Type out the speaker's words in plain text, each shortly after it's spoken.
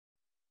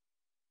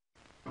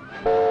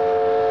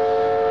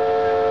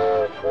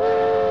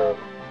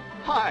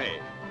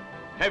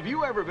Have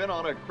you ever been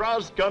on a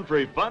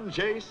cross-country fun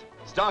chase,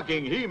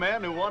 stalking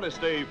he-men who want to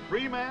stay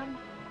free men?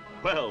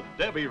 Well,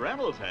 Debbie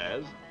Reynolds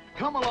has.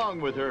 Come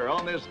along with her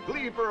on this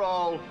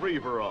glee-for-all,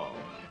 free-for-all,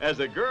 as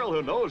a girl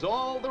who knows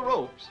all the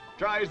ropes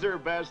tries her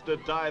best to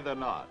tie the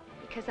knot.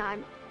 Because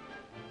I'm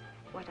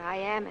what I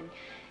am and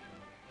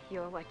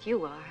you're what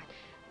you are.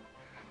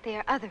 There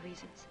are other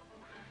reasons.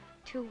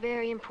 Two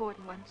very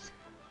important ones.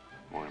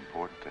 More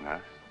important than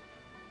us?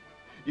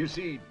 You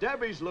see,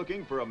 Debbie's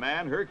looking for a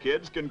man her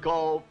kids can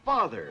call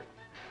father.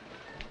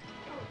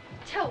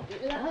 Toby,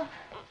 love.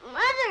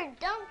 Mother,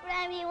 don't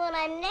grab me when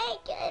I'm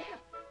naked.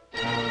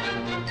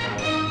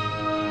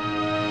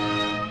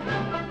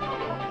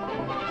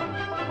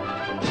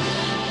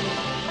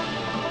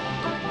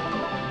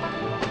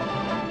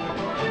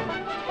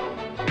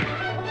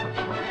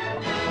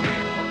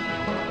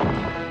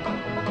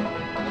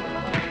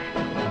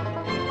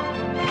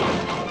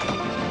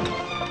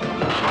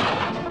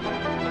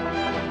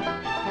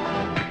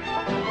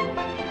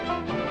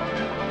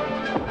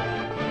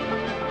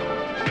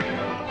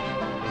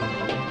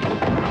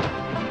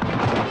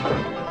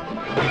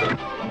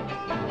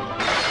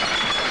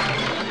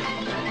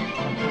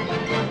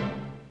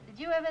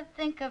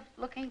 Think of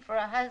looking for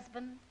a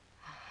husband?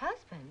 A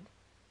husband?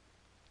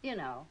 You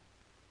know,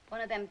 one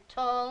of them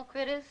tall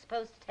critters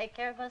supposed to take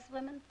care of us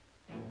women.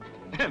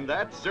 And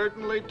that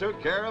certainly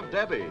took care of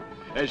Debbie,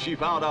 as she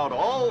found out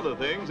all the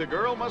things a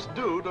girl must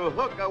do to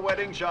hook a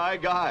wedding-shy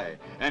guy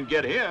and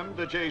get him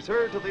to chase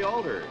her to the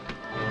altar.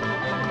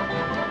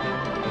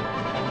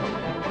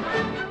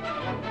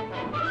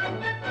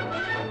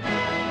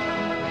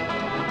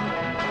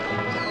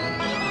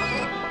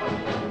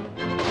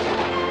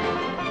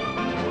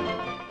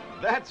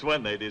 That's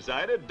when they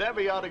decided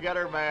Debbie ought to get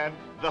her man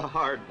the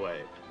hard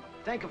way.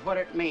 Think of what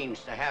it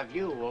means to have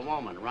you, a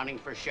woman, running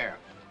for sheriff.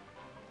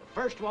 The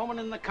first woman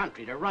in the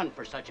country to run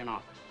for such an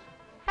office.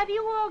 Have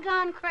you all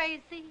gone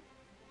crazy?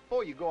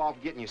 Before you go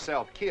off getting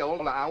yourself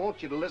killed, I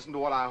want you to listen to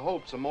what I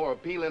hope's a more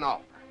appealing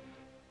offer.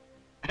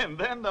 And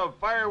then the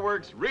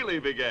fireworks really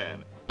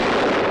began.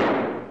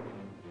 Now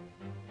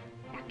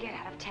get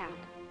out of town.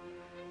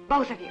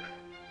 Both of you.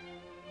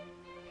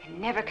 And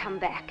never come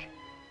back.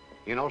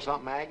 You know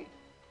something, Maggie?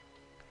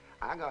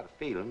 I got a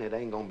feeling it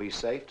ain't gonna be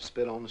safe to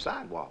spit on the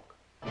sidewalk.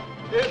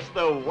 It's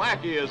the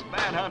wackiest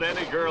manhunt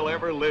any girl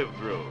ever lived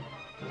through.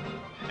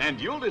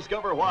 And you'll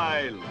discover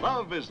why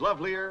love is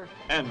lovelier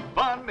and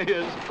fun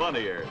is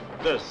funnier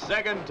the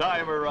second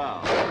time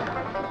around.